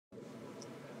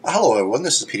Hello everyone,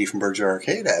 this is PD from BurgZerg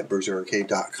Arcade at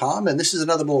BurgZergArcade.com, and this is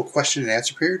another little question and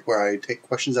answer period where I take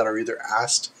questions that are either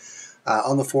asked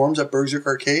on the forums at BurgZerg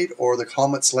Arcade or the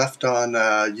comments left on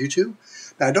YouTube.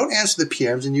 Now, I don't answer the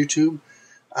PMs in YouTube.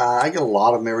 I get a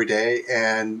lot of them every day,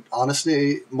 and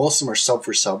honestly, most of them are sub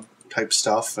for sub type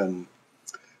stuff, and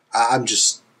I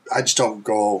just don't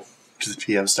go to the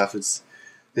PM stuff. It's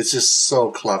just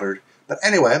so cluttered. But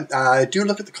anyway, I do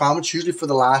look at the comments usually for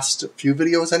the last few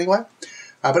videos anyway.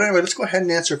 But anyway, let's go ahead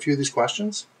and answer a few of these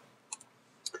questions.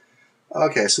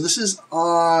 Okay, so this is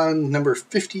on number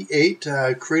 58,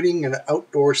 creating an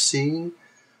outdoor scene.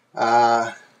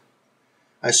 I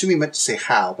assume you meant to say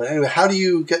how, but anyway, how do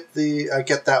you get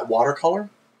get that watercolor?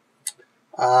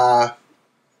 It's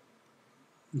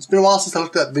been a while since I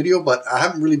looked at that video, but I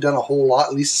haven't really done a whole lot,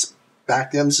 at least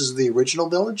back then. This is the original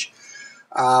village.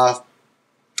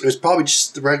 It was probably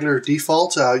just the regular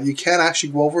default. You can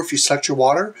actually go over, if you select your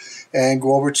water, and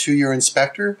go over to your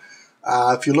inspector.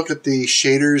 If you look at the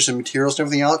shaders and materials and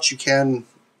everything else, you can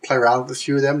play around with a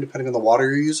few of them depending on the water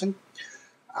you're using.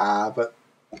 But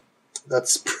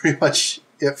that's pretty much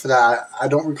it for that. I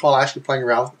don't recall actually playing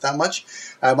around with it that much.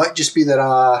 It might just be that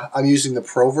I'm using the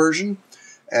Pro version,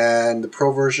 and the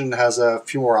Pro version has a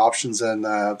few more options than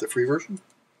the free version.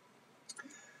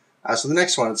 So the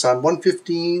next one, it's on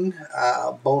 115,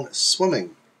 bonus,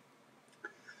 swimming.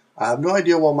 I have no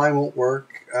idea why mine won't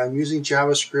work. I'm using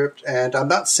JavaScript, and I'm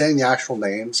not saying the actual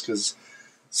names, because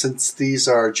since these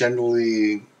are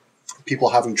generally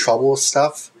people having trouble with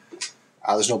stuff,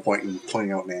 there's no point in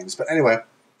pointing out names. But anyway,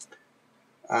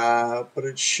 but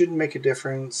it shouldn't make a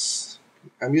difference.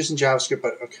 I'm using JavaScript,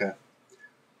 but okay.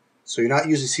 So you're not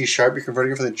using C#, you're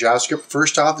converting it from the JavaScript.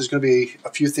 First off, there's going to be a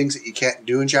few things that you can't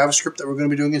do in JavaScript that we're going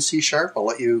to be doing in C#. I'll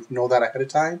let you know that ahead of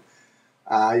time.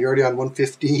 You're already on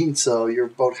 115, so you're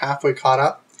about halfway caught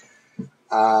up.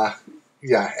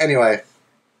 Yeah, anyway,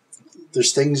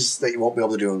 there's things that you won't be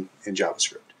able to do in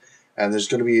JavaScript. And there's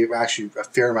going to be actually a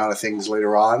fair amount of things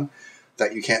later on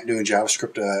that you can't do in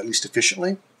JavaScript, at least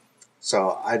efficiently.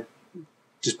 So I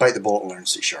just bite the bullet and learn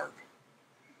C#.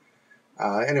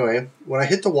 Anyway, when I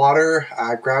hit the water,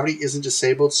 gravity isn't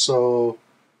disabled, so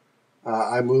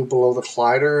I move below the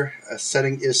collider.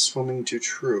 Setting is swimming to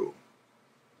true.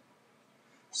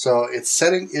 So its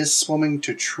setting is swimming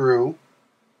to true,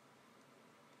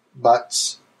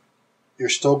 but you're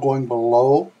still going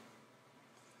below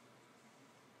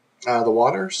the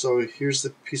water. So here's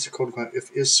the piece of code: if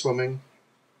is swimming.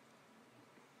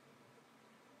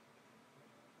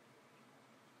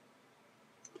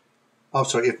 Oh,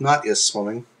 sorry, if not is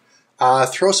swimming.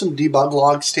 Throw some debug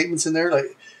log statements in there.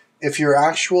 Like if your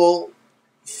actual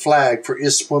flag for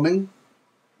is swimming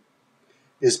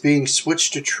is being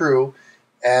switched to true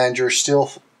and you're still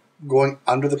going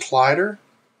under the collider,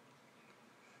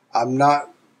 I'm not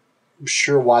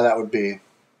sure why that would be.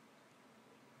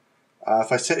 If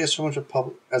I set is swimming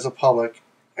as a public,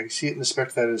 I can see it in the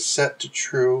spec that it is set to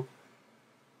true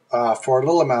for a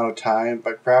little amount of time,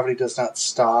 but gravity does not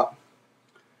stop.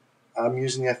 I'm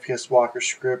using the FPS Walker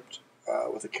script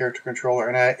with a character controller.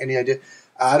 And any idea?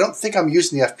 I don't think I'm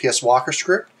using the FPS Walker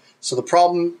script. So the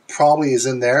problem probably is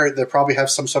in there. They probably have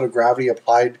some sort of gravity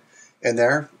applied in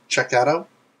there. Check that out.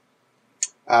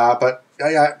 But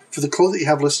for the code that you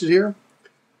have listed here,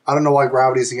 I don't know why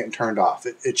gravity isn't getting turned off.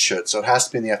 It should. So it has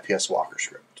to be in the FPS Walker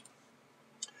script.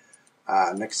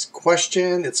 Next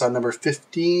question. It's on number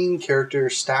 15. Character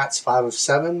stats 5 of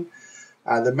 7.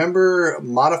 The member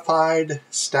modified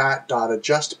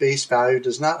stat.adjust base value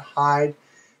does not hide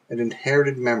an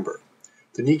inherited member.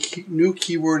 The new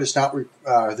keyword is not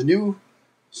the new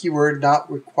keyword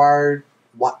not required.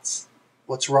 What's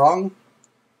wrong?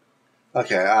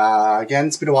 Okay. Again,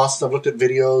 it's been a while since I've looked at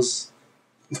videos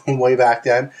way back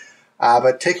then.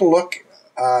 But take a look.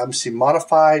 See,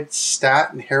 modified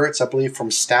stat inherits, I believe, from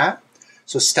stat.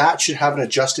 So stat should have an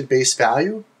adjusted base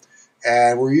value.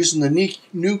 And we're using the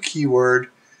new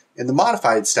keyword in the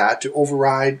modified stat to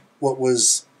override what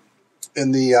was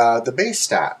in the base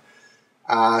stat.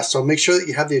 So make sure that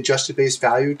you have the adjusted base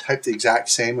value typed the exact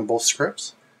same in both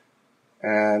scripts.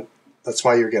 And that's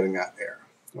why you're getting that error.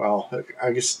 Well,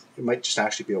 I guess it might just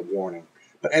actually be a warning.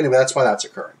 But anyway, that's why that's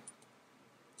occurring.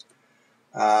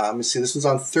 Let me see. This one's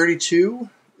on 32.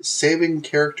 Saving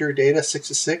character data 6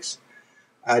 of 6.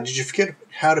 Did you forget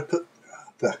how to put...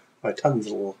 my tongue's a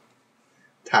little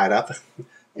tied up.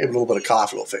 Maybe a little bit of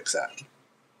coffee will fix that.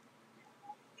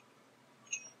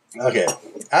 Okay,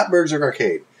 at BurgZerg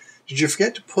Arcade, did you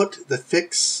forget to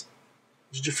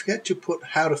put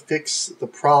how to fix the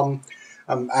problem?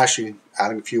 I'm actually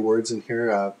adding a few words in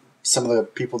here. Some of the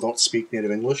people don't speak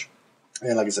native English,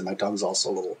 and like I said, my tongue's also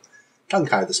a little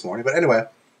tongue-tied this morning. But anyway,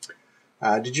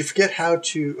 Did you forget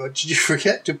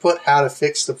to put how to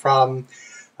fix the problem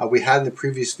we had in the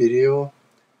previous video?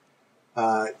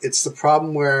 It's the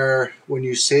problem where when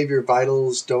you save your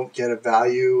vitals don't get a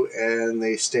value and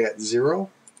they stay at 0.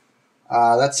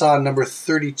 That's on number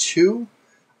 32.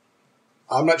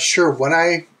 I'm not sure when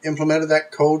I implemented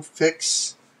that code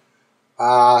fix.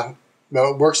 No,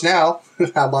 it works now.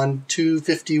 I'm on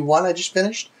 251. I just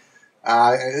finished.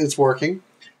 It's working.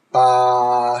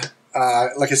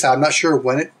 Like I said, I'm not sure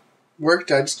when it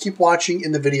worked. I just keep watching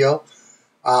in the video.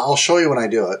 I'll show you when I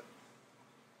do it.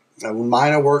 When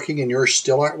mine are working and yours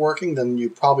still aren't working, then you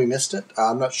probably missed it.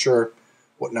 I'm not sure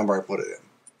what number I put it in.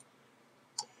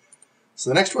 So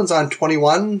the next one's on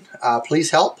 21.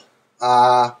 Please help.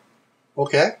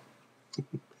 Okay.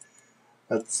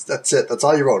 That's it. That's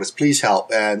all you wrote is please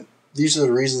help. And these are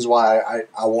the reasons why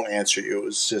I won't answer you.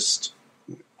 It's just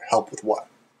help with what.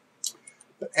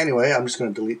 But anyway, I'm just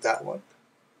going to delete that one.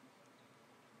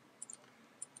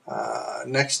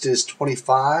 Next is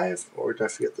 25. Or did I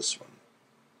forget this one?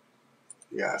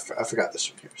 Yeah, I forgot this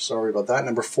one here. Sorry about that.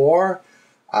 Number 4.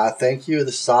 Thank you.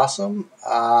 This is awesome.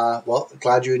 Well,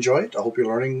 glad you enjoyed. I hope you're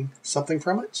learning something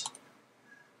from it.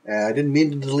 I didn't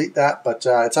mean to delete that, but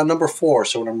it's on number 4.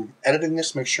 So when I'm editing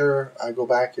this, make sure I go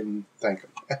back and thank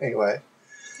them. Anyway.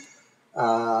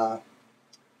 And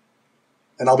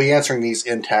I'll be answering these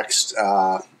in text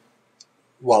while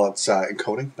it's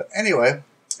encoding. But anyway,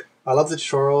 I love the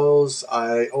tutorials.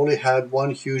 I only had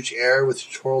one huge error with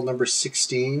tutorial number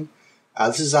 16.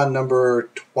 This is on number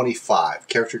 25,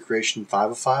 character creation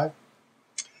 5 of 5.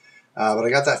 But I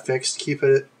got that fixed. Keep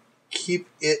it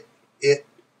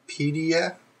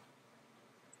pedia.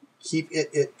 Okay,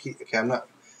 I'm not.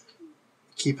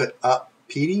 Keep it up,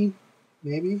 PD,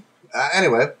 maybe.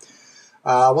 Anyway,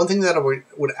 one thing that I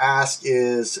would ask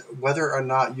is whether or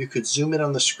not you could zoom in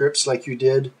on the scripts like you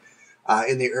did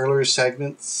in the earlier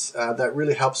segments. That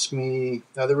really helps me.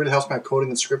 That really helps my coding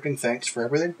and scripting. Thanks for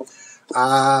everything.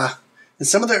 In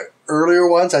some of the earlier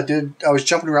ones, I was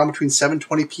jumping around between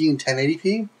 720p and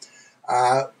 1080p.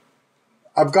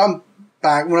 I've gone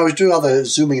back when I was doing all the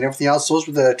zooming and everything else. Those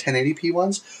were the 1080p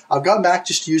ones. I've gone back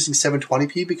just to using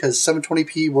 720p because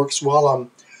 720p works well on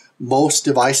most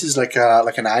devices, like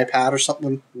an iPad or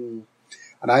something,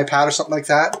 like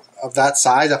that of that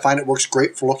size. I find it works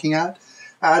great for looking at.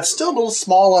 It's still a little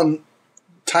small on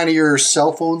tinier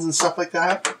cell phones and stuff like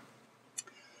that.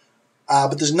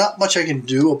 But there's not much I can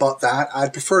do about that.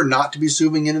 I'd prefer not to be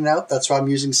zooming in and out. That's why I'm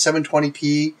using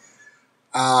 720p.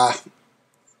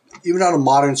 Even on a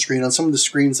modern screen, on some of the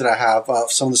screens that I have,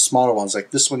 some of the smaller ones,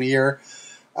 like this one here,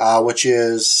 which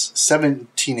is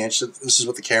 17-inch. This is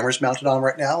what the camera's mounted on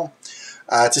right now.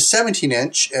 It's a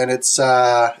 17-inch, and it's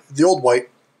the old white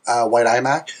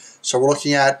iMac. So we're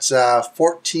looking at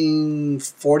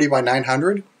 1440 by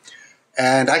 900,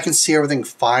 and I can see everything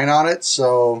fine on it.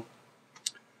 So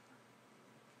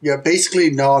yeah,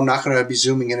 basically, no, I'm not going to be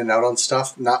zooming in and out on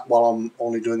stuff, not while I'm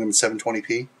only doing them in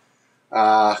 720p.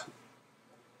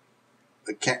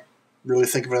 I can't really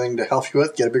think of anything to help you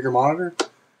with. Get a bigger monitor.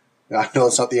 I know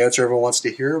it's not the answer everyone wants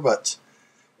to hear, but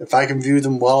if I can view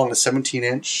them well on a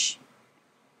 17-inch,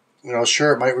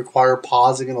 sure, it might require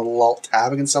pausing and a little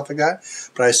alt-tabbing and stuff like that,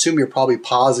 but I assume you're probably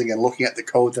pausing and looking at the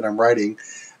code that I'm writing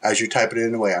as you type it in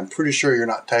anyway. I'm pretty sure you're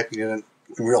not typing it in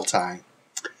real time.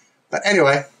 But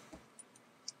anyway,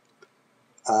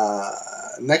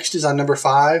 next is on number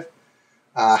 5.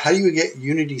 How do you get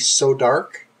Unity so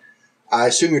dark? I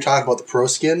assume you're talking about the Pro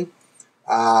skin,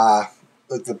 like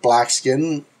the black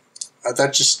skin.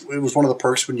 It was one of the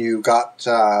perks when you got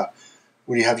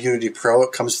when you have Unity Pro.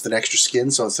 It comes with an extra skin,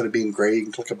 so instead of being gray, you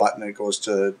can click a button and it goes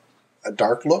to a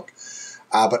dark look.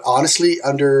 But honestly,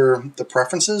 under the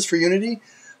preferences for Unity,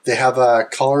 they have a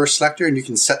color selector, and you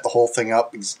can set the whole thing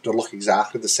up to look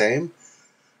exactly the same.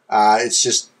 It's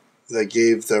just they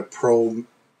gave the Pro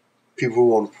people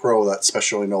who own Pro that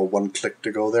special, one click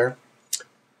to go there.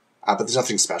 But there's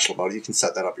nothing special about it. You can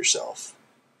set that up yourself.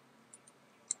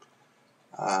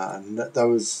 That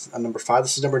was on number 5.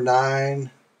 This is number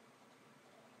 9.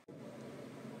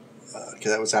 Okay,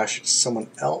 that was actually someone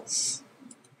else.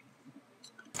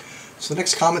 So the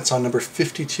next comment's on number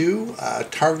 52,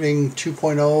 targeting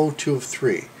 2.0, 2 of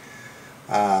 3.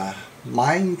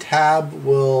 Mine tab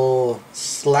will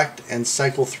select and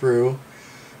cycle through,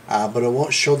 but it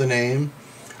won't show the name.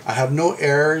 I have no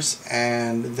errors,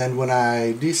 and then when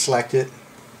I deselect it,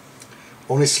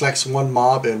 only selects one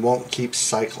mob and won't keep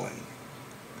cycling.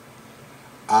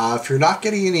 If you're not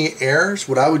getting any errors,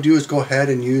 what I would do is go ahead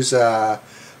and use a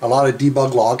lot of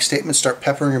debug log statements, start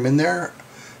peppering them in there,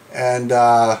 and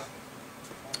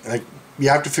you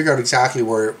have to figure out exactly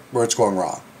where it's going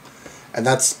wrong. And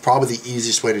that's probably the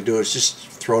easiest way to do it, is just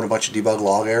throw in a bunch of debug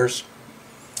log errors.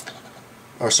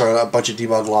 Or sorry, a bunch of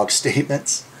debug log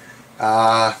statements.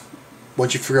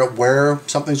 Once you figure out where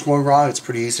something's going wrong, it's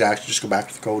pretty easy to actually just go back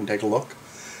to the code and take a look.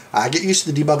 Get used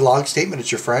to the debug log statement.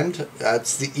 It's your friend.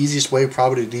 It's the easiest way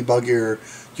probably to debug your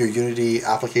Unity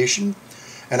application.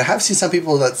 And I have seen some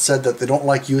people that said that they don't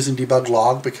like using debug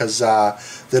log because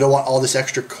they don't want all this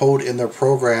extra code in their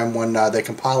program when they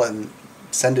compile it and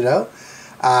send it out.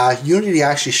 Unity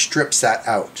actually strips that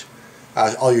out,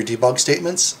 all your debug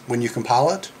statements, when you compile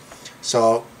it.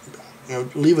 So, you know,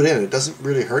 leave it in. It doesn't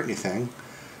really hurt anything.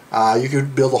 You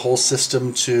could build a whole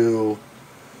system to...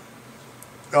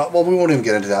 well, we won't even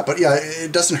get into that, but yeah,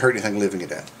 it doesn't hurt anything leaving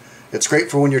it in. It's great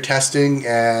for when you're testing,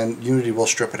 and Unity will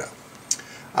strip it out.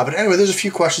 But anyway, there's a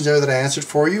few questions there that I answered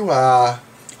for you.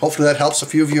 Hopefully that helps a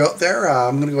few of you out there.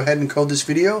 I'm going to go ahead and encode this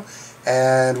video,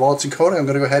 and while it's encoding, I'm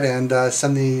going to go ahead and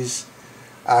send these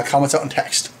comments out in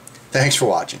text. Thanks for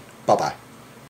watching. Bye-bye.